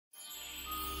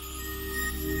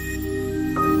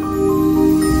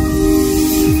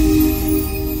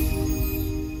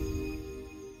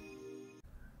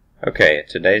Okay, in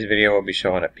today's video we'll be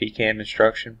showing a PCAM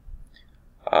instruction.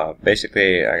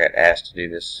 Basically, I got asked to do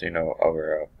this,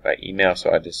 over by email,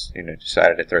 so I just,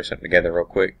 decided to throw something together real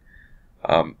quick.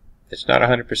 It's not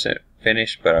 100%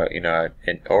 finished, but in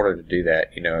order to do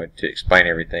that, to explain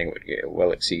everything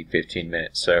will exceed 15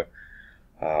 minutes. So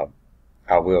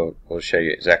I will show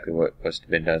you exactly what's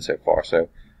been done so far. So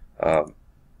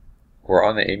we're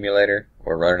on the emulator.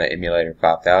 We're running an emulator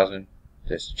 5000.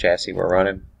 This is the chassis we're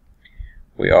running.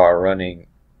 We are running.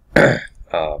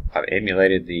 I've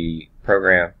emulated the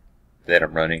program that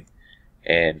I'm running,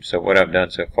 and so what I've done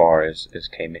so far is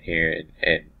came in here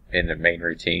and in the main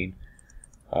routine,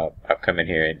 I've come in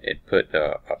here and put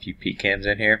a few PCAMs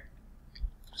in here.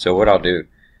 So what I'll do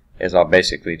is I'll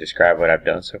basically describe what I've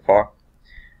done so far.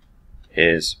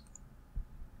 Is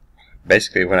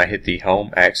basically when I hit the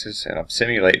home axis and I'm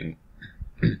simulating,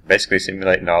 basically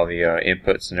simulating all the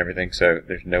inputs and everything, so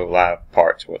there's no live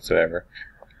parts whatsoever.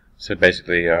 So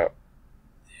basically at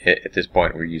this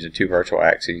point we're using two virtual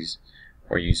axes.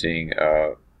 We're using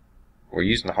the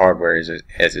hardware as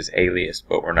its alias,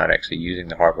 but we're not actually using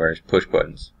the hardware as push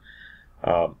buttons.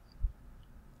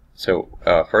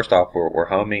 First off, we're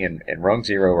homing in rung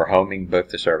 0. We're homing both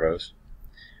the servos.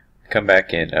 Come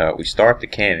back and we start the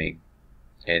camming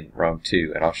in rung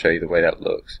 2, and I'll show you the way that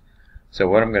looks. So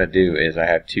what I'm going to do is I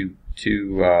have two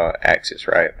axes,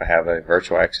 right? I have a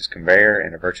virtual axis conveyor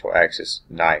and a virtual axis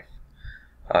knife.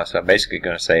 So I'm basically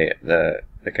going to say the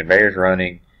conveyor is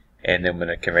running, and then when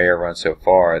the conveyor runs so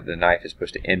far, the knife is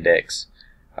supposed to index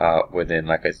within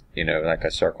like a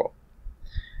circle.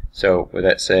 So with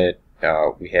that said,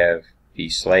 we have the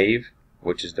slave,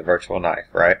 which is the virtual knife,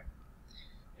 right?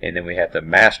 And then we have the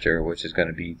master, which is going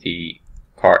to be the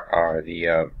cart or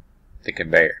the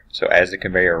conveyor. So as the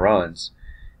conveyor runs,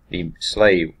 the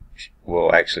slave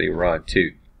will actually run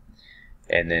too.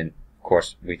 And then of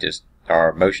course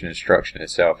our motion instruction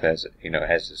itself has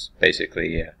this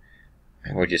basically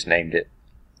we just named it.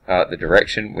 The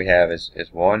direction we have is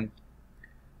 1.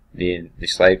 The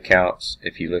slave counts,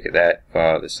 if you look at that,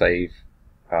 the slave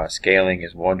scaling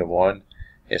is 1 to 1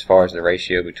 as far as the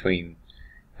ratio between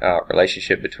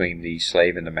relationship between the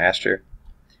slave and the master.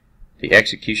 The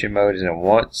execution mode is in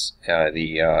once.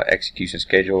 The execution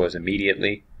schedule is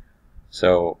immediately.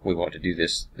 So we want to do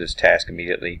this task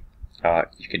immediately.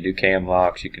 You can do cam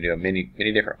locks. You can do many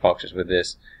different functions with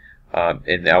this.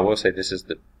 And I will say this is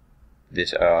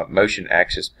this motion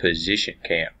axis position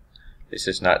cam. This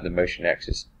is not the motion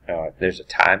axis. There's a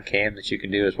time cam that you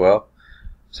can do as well.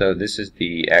 So this is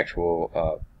the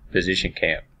actual position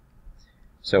cam.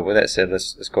 So with that said,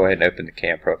 let's go ahead and open the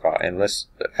cam profile, and let's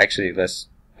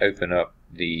open up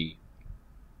the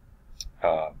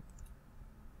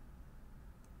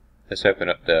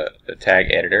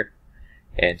tag editor.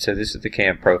 And so this is the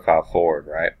cam profile forward,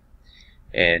 right?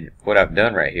 And what I've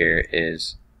done right here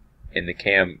is in the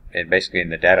cam, and basically in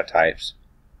the data types,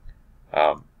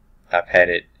 I've had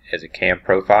it as a cam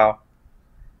profile,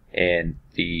 and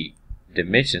the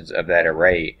dimensions of that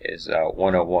array is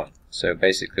 101. So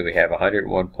basically we have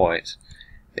 101 points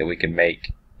that we can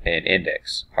make an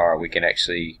index, or we can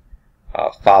actually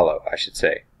follow, I should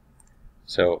say.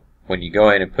 So when you go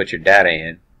in and put your data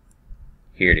in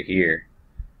here to here,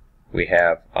 we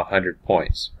have 100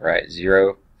 points, right?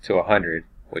 0 to 100,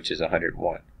 which is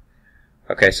 101.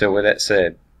 Okay, so with that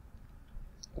said,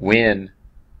 when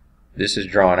this is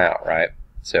drawn out, right?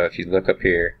 So if you look up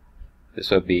here,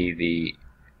 this will be the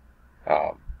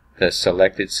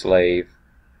selected slave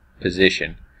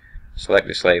position,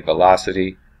 selected slave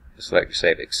velocity, the selected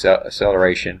slave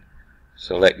acceleration,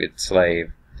 selected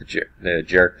slave the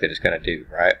jerk that it's going to do,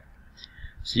 right?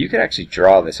 So you could actually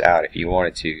draw this out if you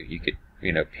wanted to. You could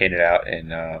pin it out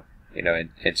and and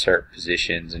insert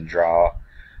positions and draw.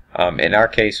 In our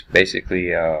case,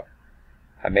 basically, I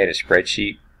made a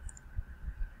spreadsheet,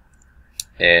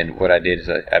 and what I did is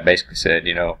I basically said,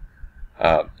 in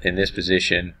this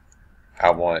position,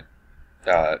 I want,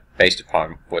 based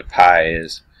upon what pi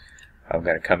is, I'm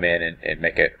going to come in and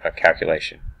make a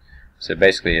calculation. So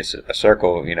basically, it's a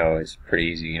circle. It's pretty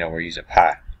easy. We're using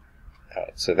pi.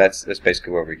 So that's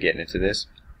basically where we're getting into this.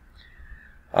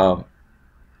 As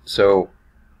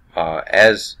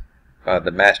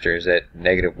the master is at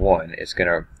 -1, it's going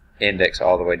to index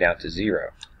all the way down to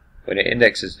 0. When it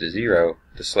indexes to 0,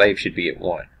 the slave should be at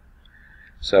 1.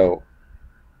 So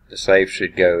the slave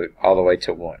should go all the way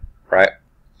to 1, right?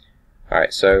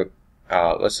 Alright, so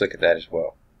let's look at that as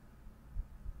well.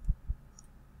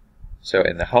 So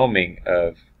in the homing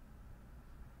of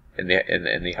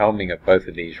homing of both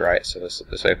of these, right? So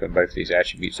let's open both of these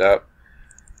attributes up.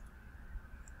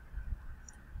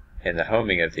 In the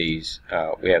homing of these,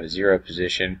 we have a 0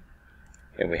 position,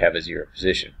 and we have a 0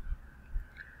 position.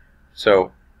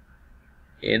 So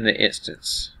in the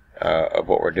instance of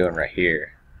what we're doing right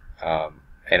here,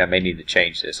 and I may need to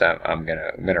change this. I'm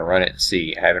gonna run it and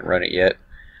see. I haven't run it yet,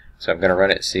 so I'm gonna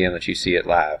run it and see and let you see it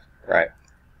live, right?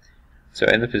 So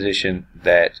in the position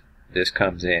that this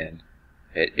comes in,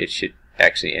 it should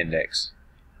actually index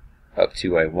up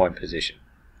to a 1 position.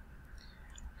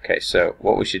 Okay, so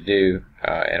what we should do,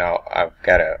 and I've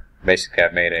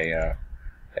made a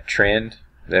trend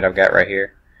that I've got right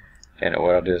here, and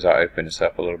what I'll do is I'll open this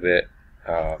up a little bit.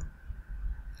 I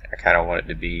kind of want it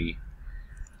to be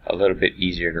a little bit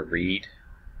easier to read,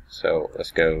 so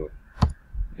let's go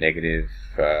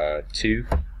 -2.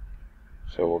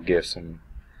 So we'll give some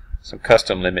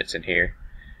custom limits in here,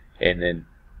 and then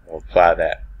we'll apply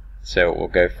that. So we'll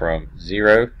go from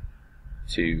 0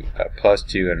 to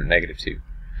 +2 and a -2.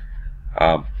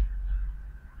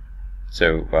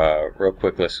 Real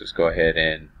quick, let's just go ahead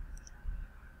and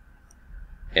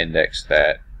index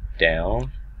that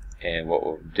down, and what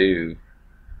we'll do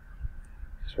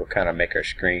is we'll kind of make our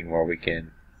screen where we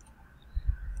can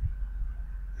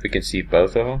see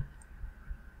both of them.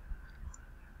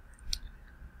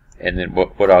 And then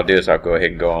what I'll do is I'll go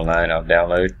ahead and go online. I'll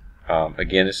download.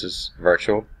 Again, this is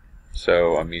virtual,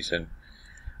 so I'm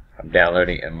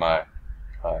downloading in my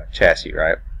chassis,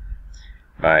 right?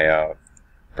 My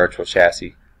virtual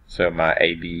chassis. So my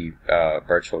AB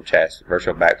virtual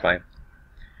backplane.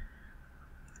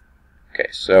 Okay,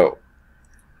 so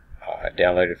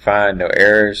downloaded fine, no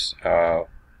errors,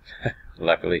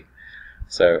 luckily.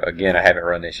 So again, I haven't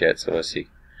run this yet, so let's see.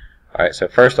 All right, so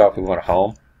first off, we want a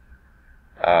home.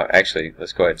 Actually,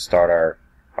 let's go ahead and start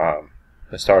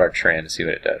our trend and see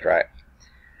what it does, right?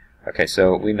 Okay,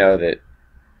 so we know that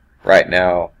right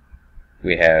now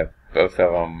we have both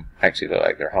of them actually look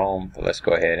like they're home, but let's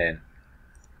go ahead and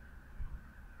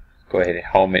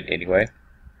home it anyway.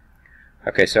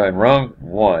 Okay, so in rung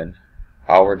 1,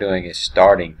 all we're doing is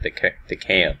starting the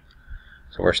cam.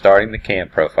 So we're starting the cam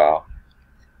profile,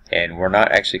 and we're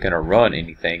not actually going to run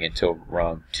anything until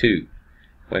rung 2.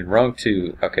 When rung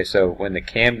 2, okay, so when the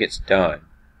cam gets done,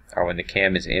 or when the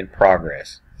cam is in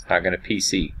progress, it's not going to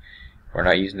PC. We're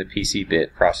not using the PC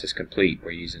bit process complete.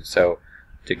 We're using, so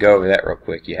to go over that real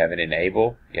quick, you have an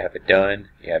enable, you have a done,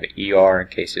 you have an ER in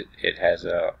case it has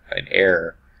an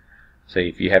error. So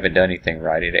if you haven't done anything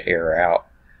right, it'll error out.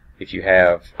 If you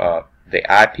have the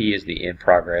IP is the in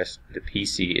progress, the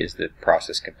PC is the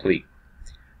process complete.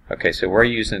 Okay, so we're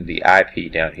using the IP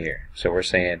down here. So we're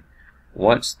saying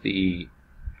once the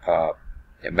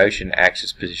motion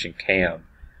axis position cam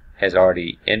has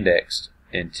already indexed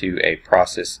into a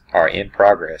process or in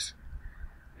progress,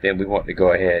 then we want to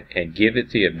go ahead and give it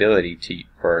the ability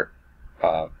for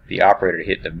the operator to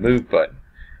hit the move button.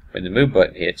 When the move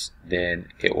button hits,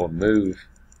 then it will move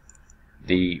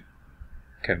the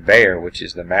conveyor, which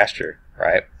is the master,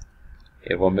 right?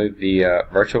 It will move the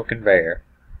virtual conveyor,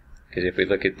 because if we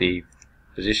look at the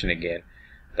position again,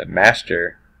 the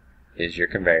master is your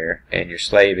conveyor and your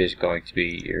slave is going to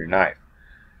be your knife.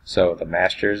 So the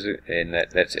masters, and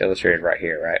that's illustrated right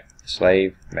here, right?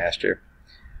 Slave, master.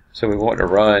 So we want to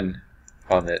run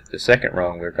on the second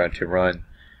rung, we're going to run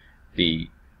the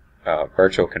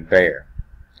virtual conveyor.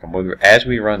 And as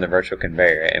we run the virtual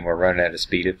conveyor, and we're running at a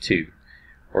speed of 2,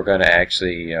 we're going to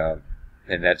actually,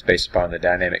 and that's based upon the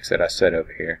dynamics that I set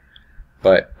over here,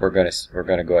 but we're going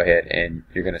to go ahead and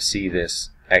you're going to see this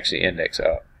actually index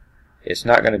up. It's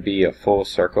not going to be a full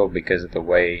circle because of the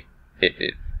way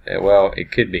well,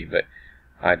 it could be, but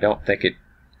I don't think it.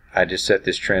 I just set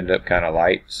this trend up kind of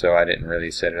light, so I didn't really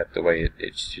set it up the way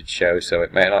it should show. So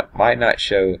it might not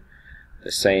show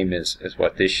the same as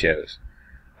what this shows.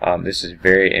 This is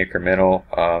very incremental.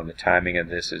 The timing of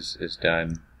this is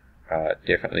done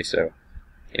differently. So,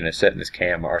 setting this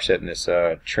cam or setting this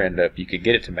trend up, you could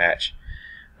get it to match,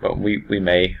 but we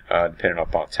may depending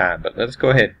upon time. But let's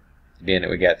go ahead. Being that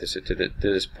we got this to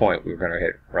this point, we're going to go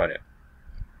ahead and run it.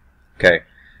 Okay.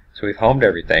 So we've homed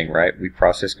everything, right? We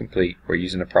process complete. We're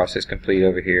using the process complete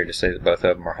over here to say that both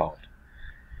of them are homed.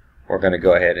 We're going to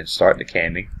go ahead and start the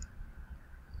camming.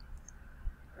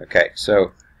 Okay,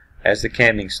 so as the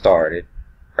camming started,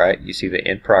 right, you see the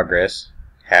in progress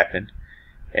happened,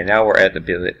 and now we're at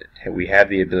we have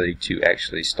the ability to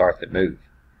actually start the move,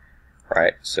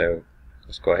 right? So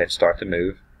let's go ahead and start the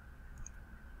move.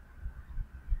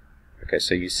 Okay,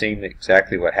 so you've seen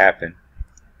exactly what happened.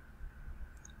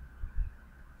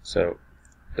 So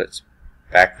let's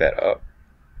back that up.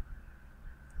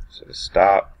 So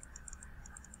stop,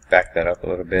 back that up a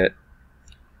little bit.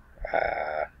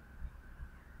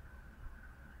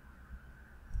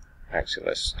 Actually,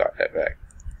 let's start that back.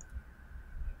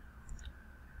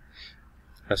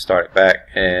 let's start it back.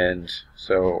 And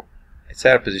so it's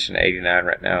at a position 89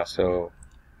 right now, so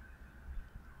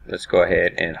let's go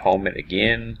ahead and home it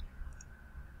again.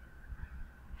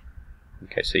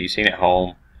 Okay, so you've seen it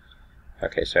home.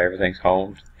 Okay, so everything's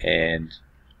homed, and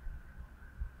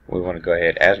we want to go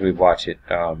ahead as we watch it.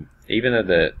 Even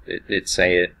though it's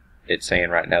saying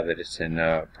right now that it's in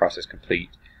process complete,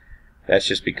 that's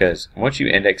just because once you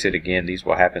index it again, these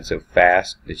will happen so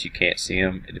fast that you can't see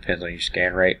them. It depends on your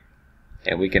scan rate,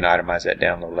 and we can itemize that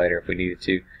down a little later if we needed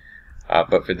to.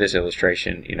 But for this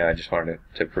illustration, I just wanted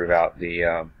to prove out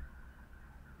the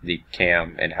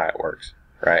cam and how it works,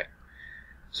 right?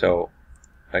 So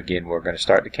again, we're going to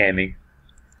start the camming.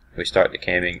 We start the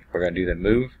camming. We're going to do the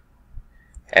move.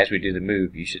 As we do the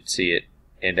move, you should see it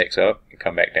index up and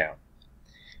come back down.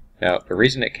 Now, the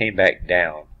reason it came back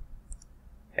down,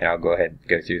 and I'll go ahead and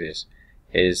go through this,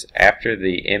 is after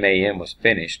the MAM was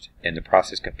finished and the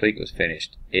process complete was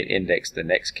finished, it indexed the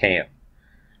next cam.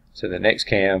 So the next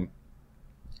cam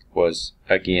was,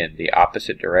 again, the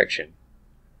opposite direction.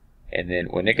 And then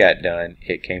when it got done,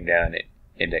 it came down, it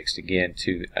indexed again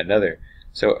to another.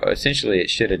 So essentially it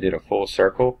should have did a full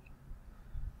circle,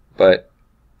 but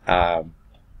I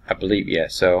believe, yeah.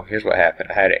 So here's what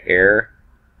happened. I had an error.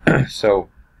 So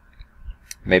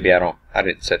maybe I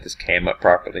didn't set this cam up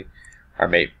properly, or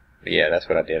maybe, yeah, that's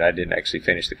what I did. I didn't actually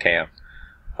finish the cam.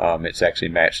 It's actually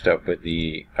matched up with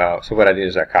the. So what I did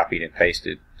is I copied and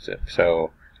pasted.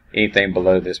 So anything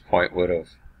below this point would have.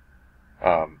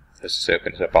 Let's just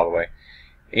open this up all the way.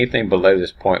 Anything below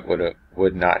this point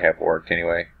would not have worked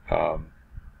anyway.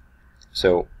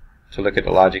 So to look at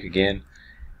the logic again,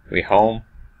 we home.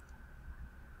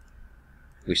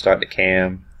 We start the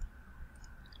cam,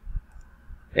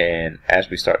 and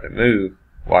as we start to move,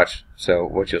 watch. So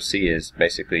what you'll see is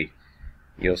basically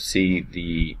you'll see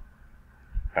the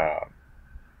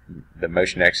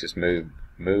motion axis move.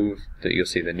 That you'll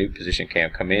see the new position cam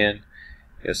come in.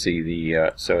 You'll see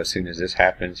the so as soon as this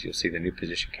happens, you'll see the new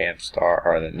position cam start,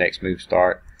 or the next move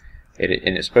start. And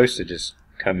it's supposed to just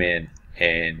come in,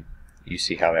 and you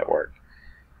see how that worked.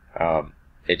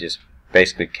 It just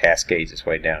basically cascades its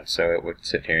way down. So it would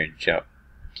sit here and jump,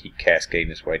 keep cascading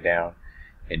its way down,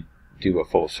 and do a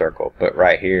full circle. But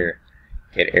right here,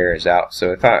 it errors out.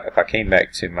 So if I came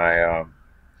back to my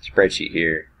spreadsheet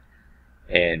here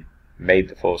and made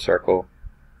the full circle,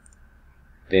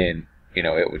 then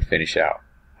it would finish out.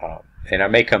 And I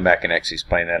may come back and actually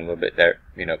explain that a little bit there,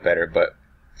 better. But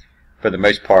for the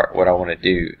most part, what I want to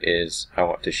do is I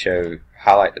want to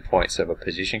highlight the points of a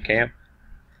position cam,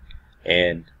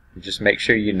 and just make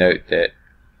sure you note that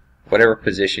whatever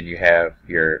position you have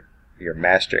your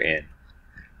master in,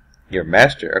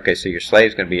 okay, so your slave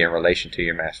is going to be in relation to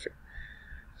your master.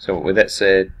 So with that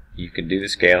said, you can do the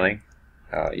scaling.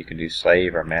 You can do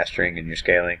slave or mastering in your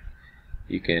scaling.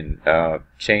 You can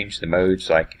change the modes,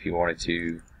 like if you wanted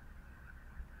to.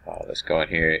 Let's go in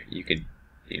here. You can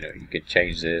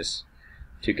change this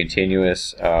to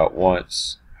continuous,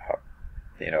 once,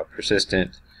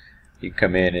 persistent. You can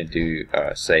come in and do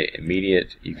say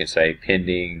immediate. You can say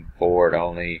pending, forward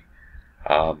only,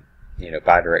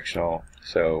 bidirectional.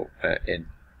 So in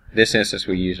this instance,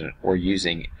 we're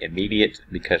using immediate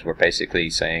because we're basically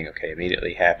saying, okay,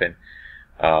 immediately happen.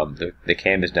 The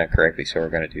cam is done correctly, so we're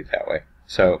going to do it that way.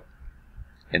 So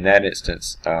in that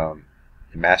instance, the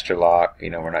master lock,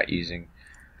 we're not using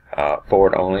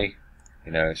forward only,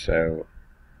 so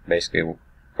basically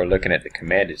we're looking at the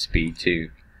commanded speed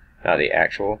too, not the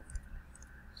actual.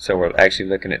 So we're actually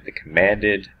looking at the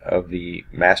commanded of the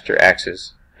master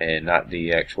axis and not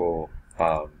the actual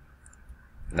of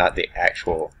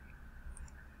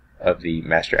the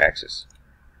master axis.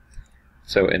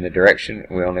 So in the direction,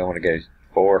 we only want to go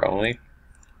forward only.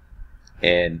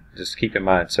 And just keep in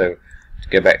mind, so to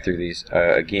go back through these,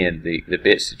 again, the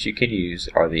bits that you can use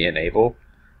are the enable,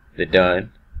 the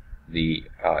done, the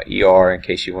ER in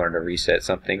case you wanted to reset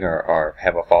something or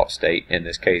have a fault state. In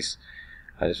this case,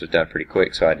 this was done pretty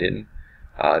quick, so I didn't.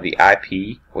 The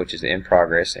IP, which is the in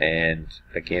progress, and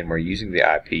again, we're using the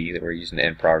IP, that we're using the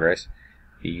in progress.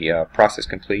 The process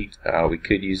complete, we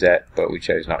could use that, but we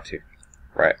chose not to,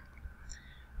 right?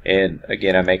 And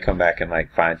again, I may come back and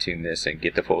fine tune this and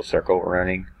get the full circle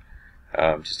running,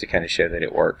 just to kind of show that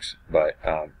it works. But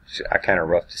I kind of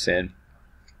roughed this in.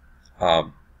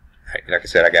 Like I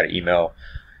said, I got an email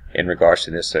in regards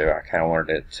to this, so I kind of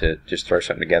wanted to just throw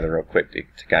something together real quick to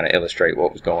kind of illustrate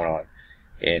what was going on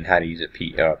and how to use a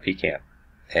PCAM.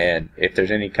 And if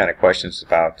there's any kind of questions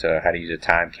about how to use a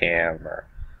time cam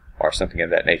or something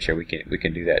of that nature, we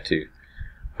can do that too.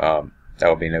 That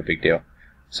will be no big deal.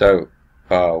 So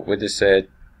with this said,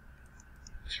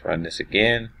 let's run this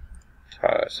again.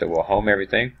 So we'll home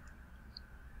everything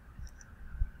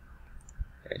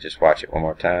and just watch it one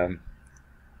more time.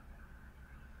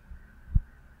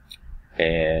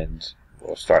 And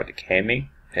we'll start the camming.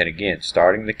 And again,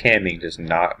 starting the camming does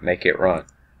not make it run.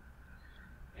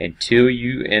 Until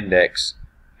you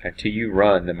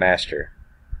run the master,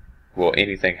 will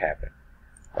anything happen,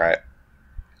 right?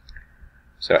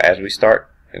 So as we start,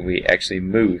 and we actually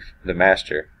move the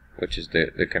master, which is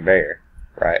the conveyor,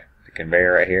 right? The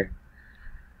conveyor right here.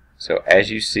 So as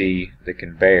you see the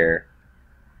conveyor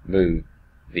move,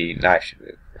 the knife should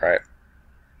move, right?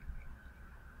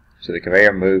 So the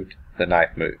conveyor moved, the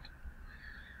knife moved.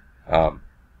 And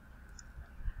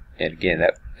again,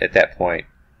 at that point,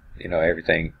 you know,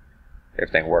 everything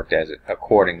worked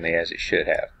accordingly as it should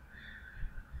have.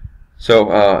 So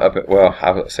well, I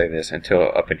will say this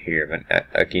until up in here, but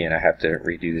again, I have to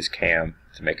redo this cam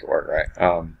to make it work right.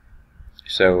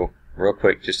 So real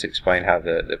quick, just to explain how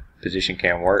the position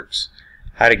cam works,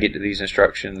 how to get to these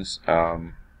instructions.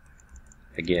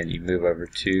 Again, you move over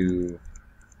to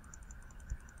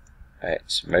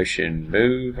it's motion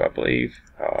move, I believe.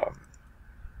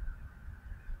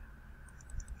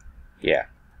 Yeah.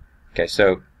 Okay,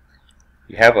 so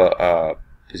you have a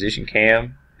position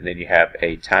cam, and then you have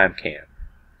a time cam,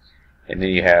 and then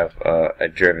you have a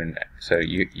driven. So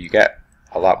you got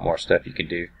a lot more stuff you can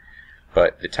do,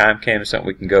 but the time cam is something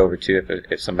we can go over to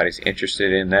if somebody's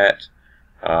interested in that.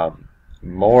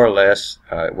 More or less,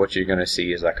 what you're going to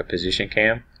see is like a position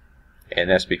cam, and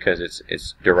that's because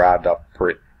it's derived off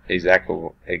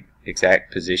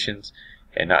exact positions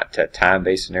and not to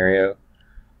time-based scenario.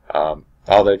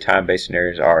 Although time-based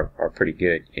scenarios are pretty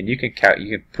good, and you can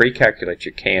pre-calculate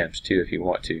your cams too if you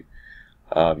want to.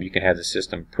 You can have the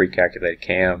system pre-calculate a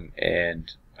cam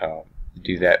and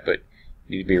do that, but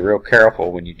you need to be real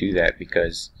careful when you do that,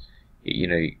 because you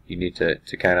need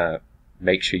to kind of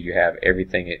make sure you have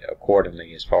everything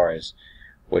accordingly as far as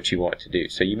what you want to do.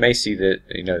 So you may see that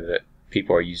that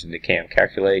people are using the cam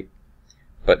calculate,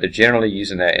 but they're generally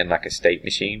using that in like a state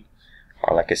machine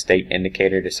or like a state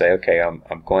indicator to say, okay, I'm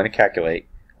going to calculate,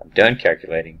 I'm done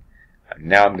calculating,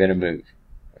 now I'm going to move.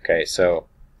 Okay, so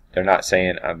they're not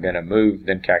saying I'm going to move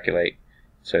then calculate.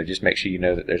 So just make sure you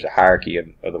know that there's a hierarchy of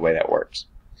the way that works.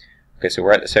 Okay, so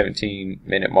we're at the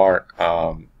 17-minute mark.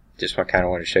 Just kind of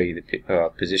want to show you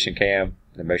the position cam,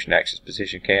 the motion axis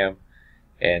position cam,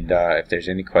 and if there's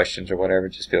any questions or whatever,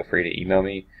 just feel free to email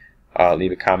me.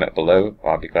 Leave a comment below.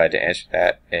 I'll be glad to answer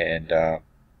that.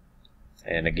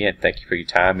 And again, thank you for your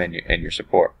time and your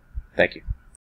support. Thank you.